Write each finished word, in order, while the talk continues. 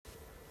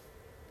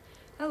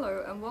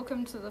Hello and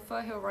welcome to the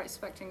Firhill Right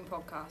Spectrum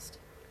podcast.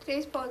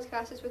 Today's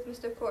podcast is with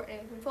Mr. Courtney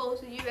and follows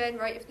the UN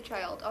Right of the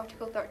Child,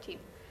 Article 13.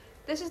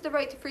 This is the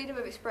right to freedom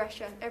of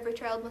expression. Every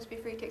child must be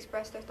free to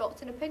express their thoughts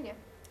and opinion.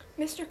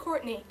 Mr.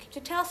 Courtney, could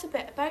you tell us a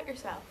bit about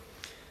yourself?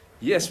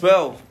 Yes,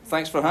 well,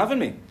 thanks for having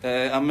me.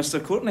 I'm Mr.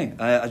 Courtney.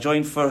 I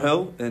joined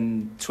Firhill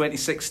in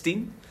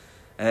 2016.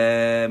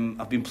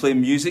 I've been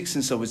playing music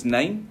since I was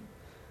 9.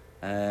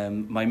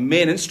 My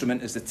main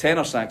instrument is the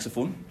tenor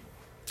saxophone.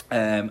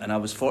 And I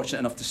was fortunate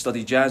enough to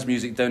study jazz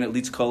music down at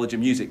Leeds College of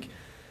Music.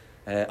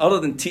 Other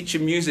than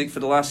teaching music for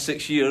the last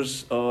 6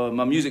 years,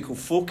 my musical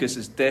focus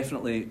has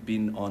definitely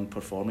been on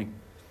performing.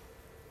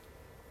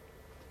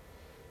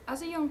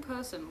 As a young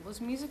person,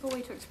 was music a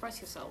way to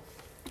express yourself?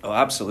 Oh,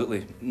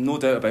 absolutely. No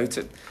doubt about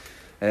it.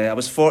 I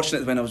was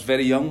fortunate when I was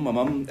very young. My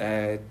mum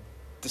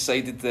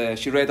decided,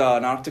 she read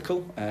an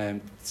article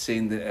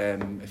saying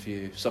that if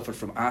you suffered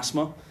from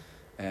asthma,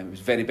 it was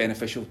very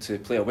beneficial to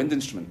play a wind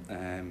instrument.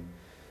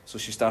 So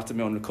she started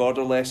me on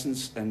recorder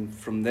lessons, and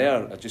from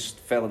there I just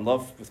fell in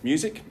love with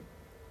music,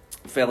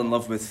 fell in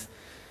love with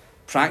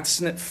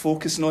practicing it,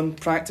 focusing on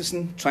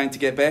practicing, trying to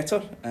get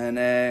better, and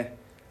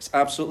it's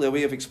absolutely a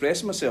way of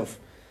expressing myself.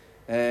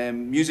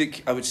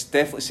 Music, I would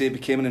definitely say,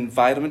 became an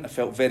environment I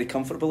felt very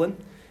comfortable in.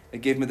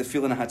 It gave me the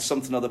feeling I had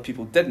something other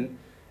people didn't,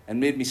 and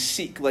made me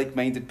seek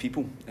like-minded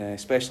people,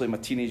 especially in my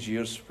teenage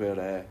years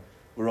where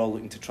we're all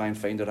looking to try and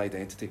find our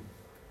identity.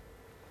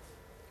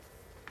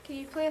 Can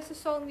you play us a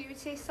song that you would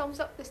say sums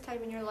up this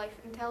time in your life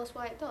and tell us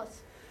why it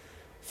does?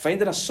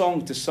 Finding a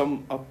song to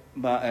sum up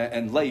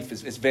in life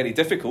is very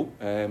difficult.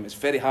 It's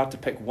very hard to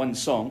pick one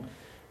song.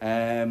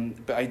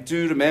 But I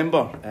do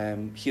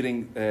remember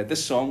hearing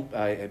this song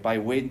by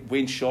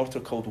Wayne Shorter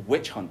called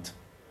Witch Hunt.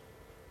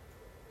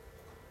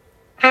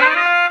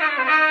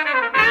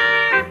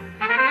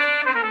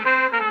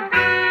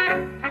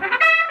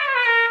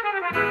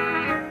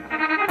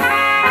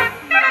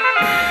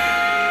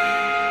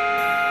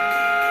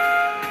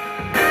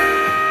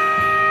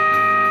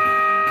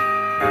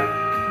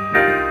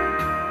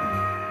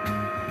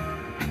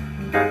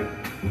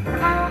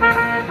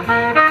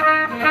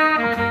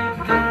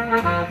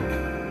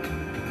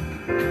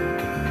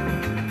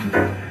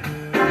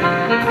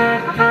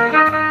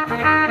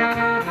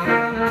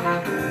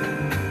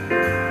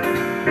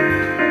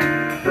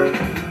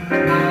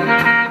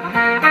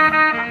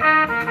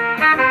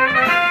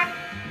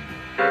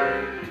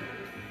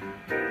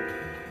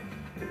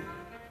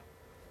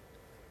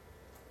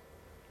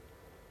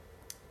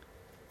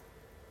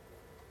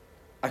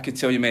 I could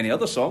tell you many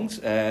other songs,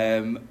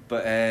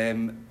 but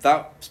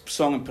that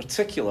song in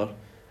particular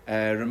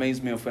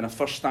reminds me of when I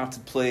first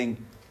started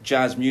playing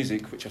jazz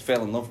music, which I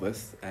fell in love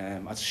with.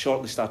 I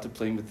shortly started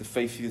playing with the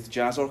Fife Youth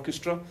Jazz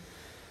Orchestra.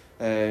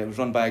 It was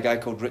run by a guy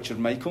called Richard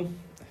Michael,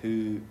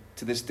 who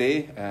to this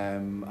day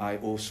I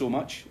owe so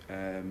much.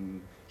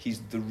 He's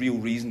the real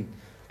reason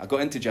I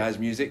got into jazz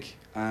music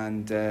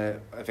and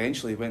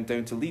eventually went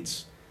down to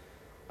Leeds.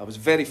 I was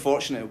very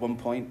fortunate at one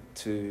point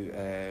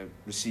to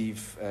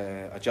receive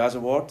a jazz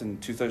award in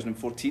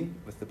 2014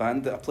 with the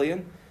band that I play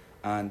in,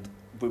 and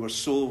we were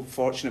so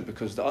fortunate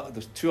because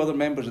the two other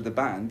members of the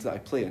band that I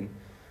play in,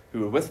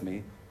 who were with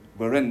me,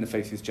 were in the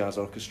Fife Youth Jazz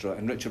Orchestra,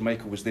 and Richard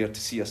Michael was there to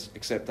see us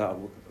accept that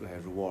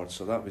reward.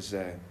 So that was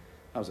a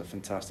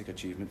fantastic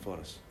achievement for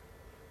us.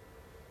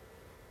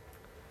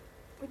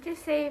 Would you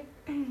say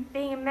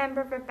being a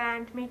member of a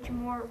band made you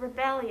more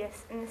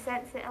rebellious in the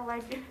sense that it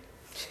allowed you...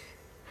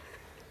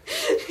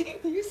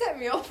 You set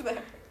me off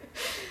there.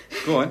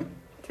 Go on.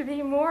 to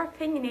be more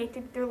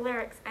opinionated through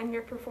lyrics and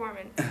your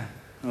performance?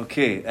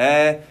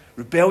 Okay,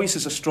 rebellious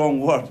is a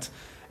strong word.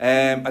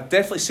 I'd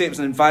definitely say it was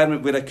an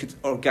environment where I could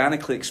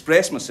organically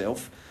express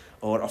myself,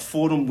 or a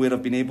forum where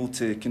I've been able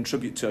to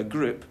contribute to a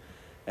group.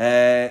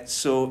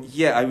 So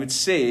yeah, I would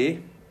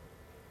say,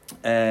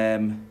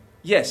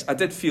 yes, I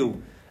did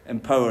feel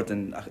empowered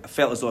and I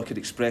felt as though I could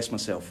express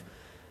myself.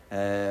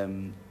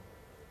 Definitely,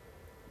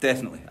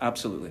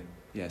 absolutely,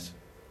 yes.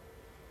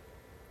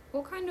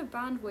 What kind of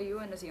band were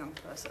you in as a young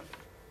person?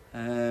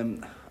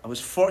 I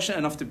was fortunate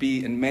enough to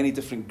be in many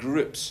different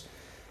groups,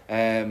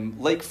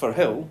 like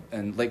Firhill,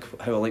 and like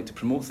how I like to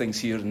promote things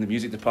here in the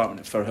music department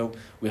at Firhill.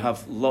 We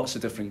have lots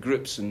of different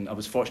groups, and I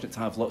was fortunate to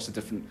have lots of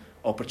different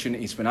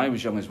opportunities when I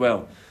was young as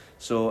well.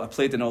 So I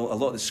played in a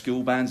lot of the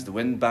school bands, the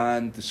wind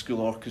band, the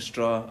school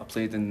orchestra. I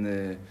played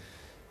in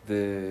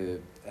the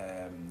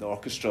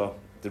orchestra,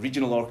 the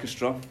regional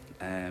orchestra,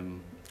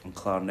 on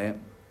clarinet.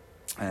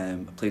 I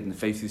played in the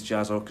Fife Youth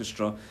Jazz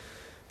Orchestra.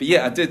 But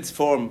yeah, I did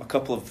form a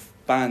couple of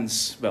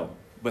bands, well,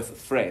 with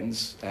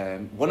friends,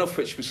 one of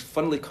which was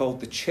funnily called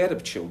the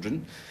Cherub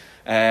Children,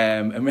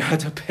 and we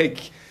had a big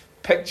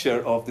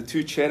picture of the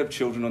two cherub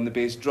children on the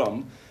bass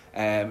drum,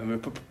 and we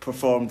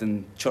performed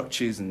in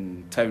churches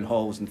and town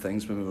halls and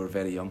things when we were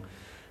very young.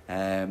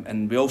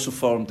 And we also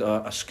formed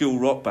a school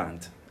rock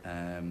band,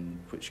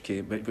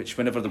 which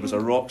whenever there was a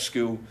rock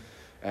school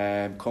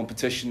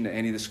competition at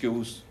any of the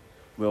schools,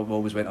 we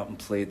always went up and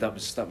played. That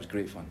was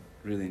great fun.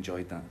 Really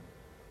enjoyed that.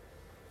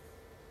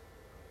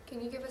 Can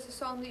you give us a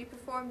song that you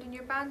performed in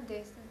your band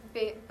days?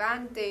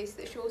 band days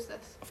that shows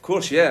this? Of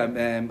course, yeah.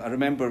 I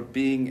remember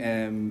being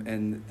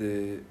in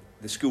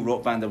the school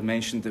rock band I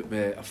mentioned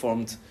that I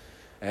formed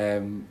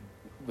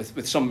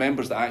with some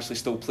members that I actually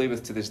still play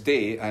with to this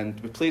day, and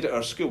we played at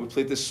our school. We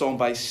played this song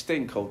by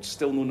Sting called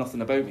Still Know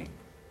Nothing About Me.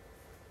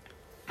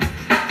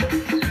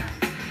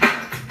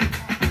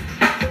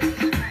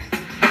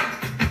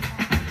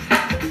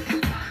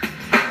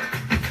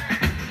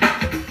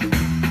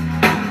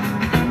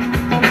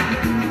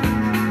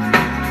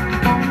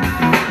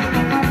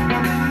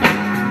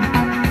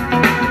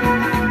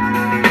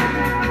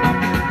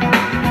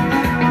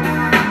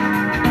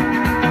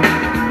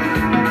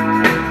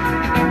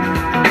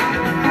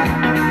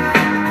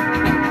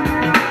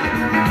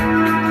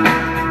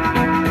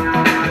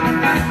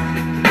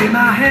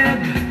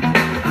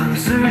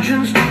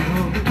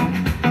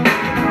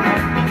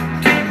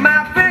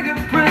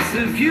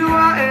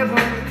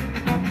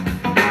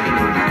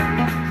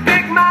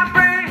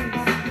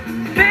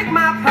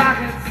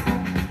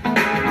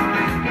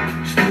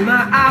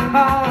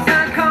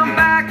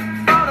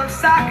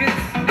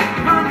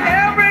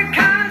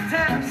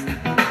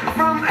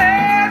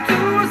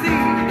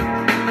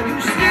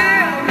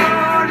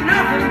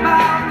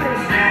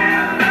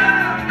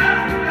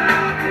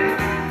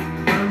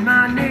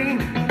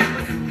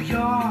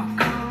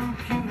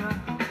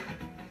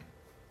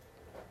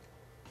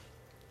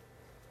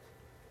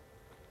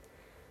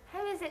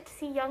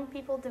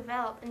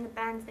 Develop in the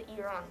bands that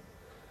you're on?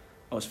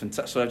 Oh, it's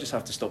fantastic. So I just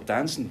have to stop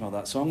dancing while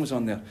that song was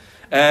on there.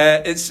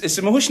 It's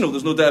emotional,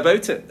 there's no doubt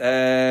about it.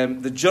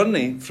 The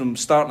journey from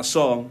starting a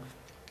song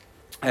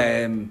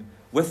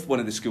with one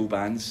of the school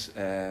bands,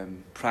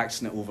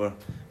 practicing it over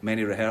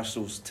many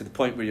rehearsals to the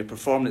point where you're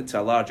performing it to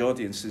a large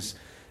audience is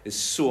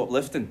so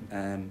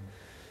uplifting.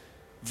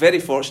 Very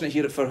fortunate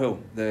here at Firhill.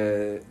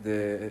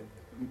 The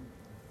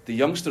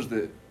youngsters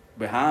that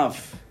we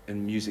have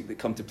in music that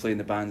come to play in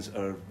the bands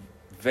are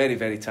very,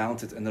 very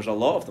talented, and there's a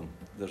lot of them.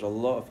 There's a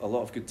lot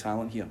of good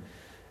talent here,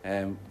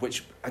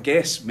 which I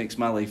guess makes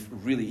my life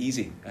really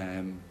easy,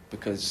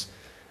 because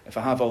if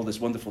I have all this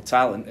wonderful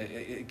talent,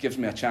 it gives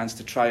me a chance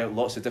to try out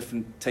lots of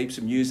different types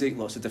of music,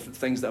 lots of different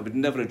things that I would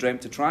never have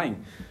dreamt of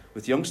trying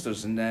with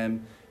youngsters.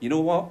 And you know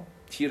what?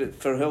 Here at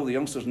Firhill, the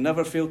youngsters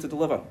never fail to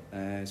deliver,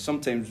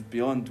 sometimes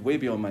way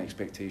beyond my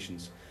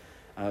expectations.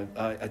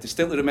 I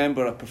distinctly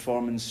remember a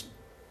performance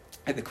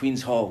at the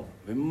Queen's Hall.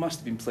 We must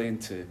have been playing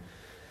to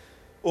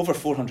over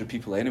 400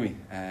 people anyway,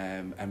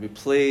 and we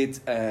played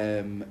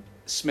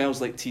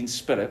Smells Like Teen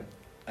Spirit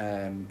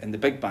in the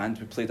big band.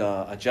 We played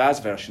a jazz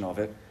version of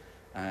it,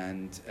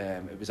 and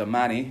it was a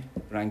Manny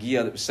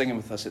Rangia that was singing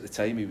with us at the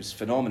time. He was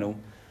phenomenal,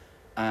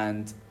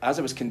 and as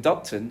I was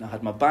conducting, I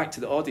had my back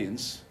to the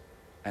audience,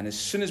 and as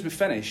soon as we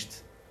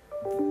finished,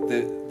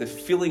 the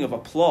feeling of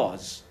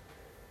applause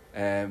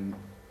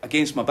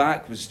against my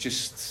back was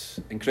just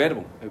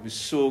incredible. It was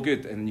so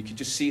good, and you could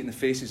just see it in the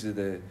faces of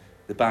the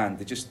band.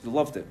 They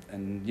loved it.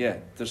 And yeah,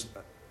 there's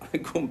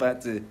going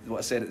back to what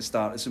I said at the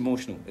start, it's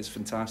emotional, it's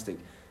fantastic,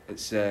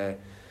 it's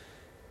definitely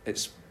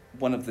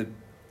one of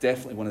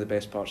the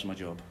best parts of my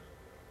job.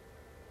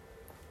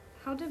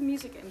 How did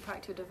music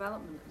impact your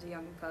development as a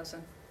young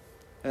person?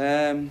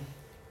 Well,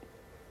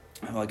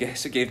 I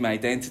guess it gave me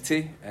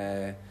identity.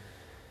 It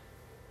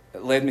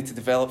led me to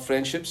develop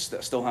friendships that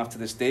I still have to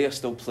this day. I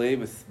still play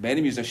with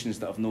many musicians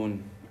that I've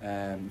known.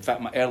 In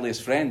fact, my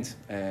earliest friend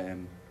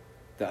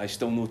that I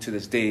still know to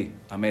this day,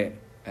 I met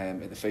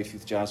at the Fife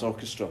Youth Jazz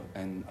Orchestra,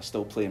 and I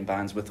still play in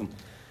bands with them.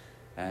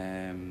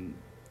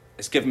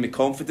 It's given me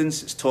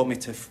confidence, it's taught me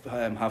to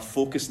have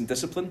focus and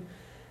discipline,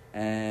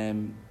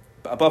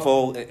 but above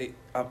all,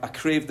 I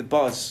crave the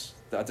buzz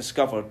that I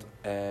discovered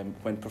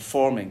when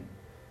performing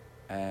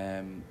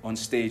on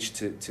stage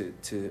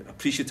to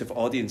appreciative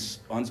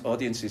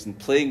audiences and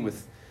playing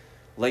with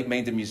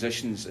like-minded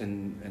musicians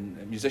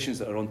and musicians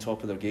that are on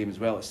top of their game as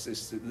well.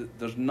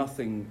 There's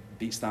nothing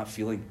beats that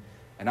feeling.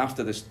 And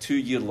after this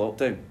 2-year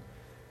lockdown,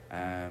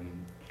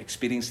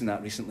 experiencing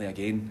that recently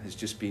again has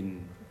just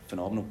been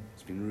phenomenal.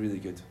 It's been really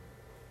good.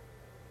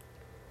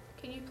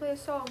 Can you play a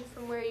song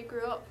from where you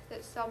grew up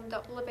that summed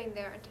up living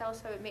there and tell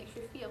us how it makes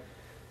you feel?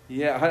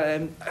 Yeah,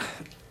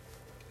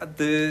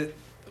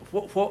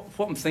 what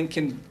I'm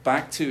thinking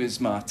back to is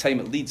my time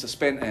at Leeds. I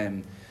spent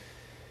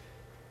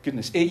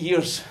 8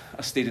 years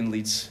I stayed in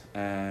Leeds.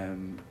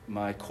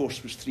 My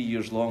course was 3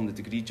 years long, the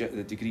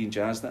degree in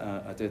jazz that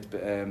I did,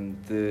 but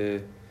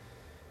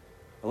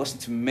I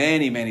listened to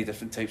many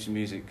different types of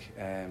music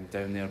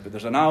down there, but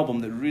there's an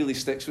album that really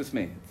sticks with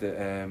me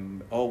that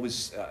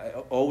always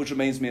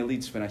reminds me of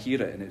Leeds when I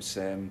hear it, and it's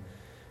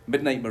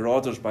Midnight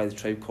Marauders by the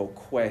Tribe Called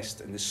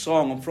Quest, and the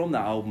song from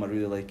that album I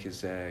really like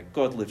is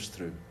God Lives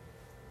Through.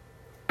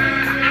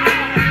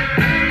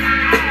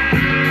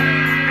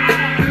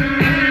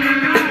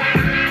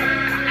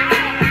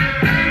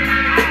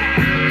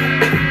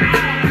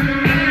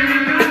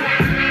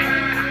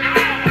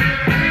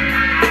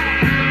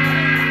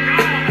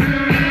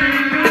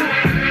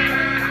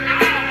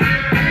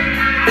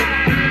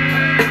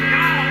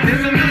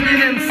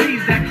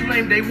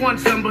 They want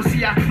some, but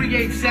see, I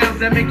create sounds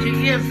that make your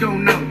ears go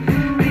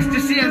numb. These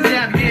decisions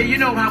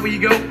know how we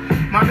go.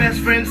 My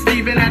best friend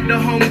Steven at the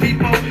Home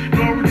Depot.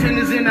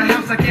 Laurelton is in the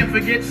house, I can't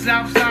forget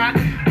Southside.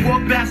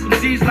 Walk past some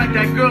C's like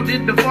that girl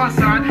did the far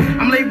side.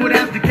 I'm labeled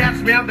as the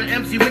cat's meow, the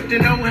MC with the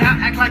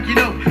know-how. Act like you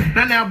know,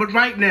 not now but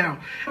right now.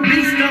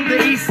 Beast of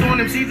the East on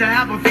MCs, I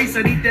have a feast.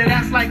 I'd eat that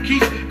ass like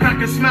quiche,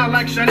 crack a smile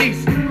like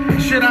Shanice.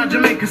 Shit out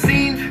Jamaica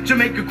scene,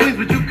 Jamaica Queens,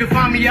 but you can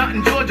find me out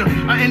in Georgia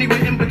or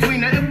anywhere in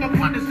between. Now if my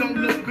partners don't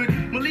look good,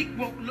 Malik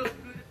won't look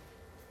good.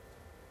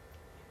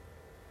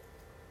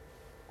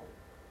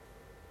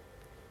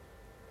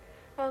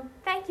 Well,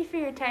 thank you for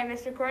your time,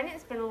 Mr. Courtney.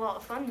 It's been a lot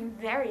of fun and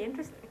very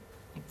interesting.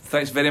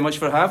 Thanks very much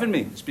for having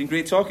me. It's been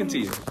great talking to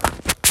you.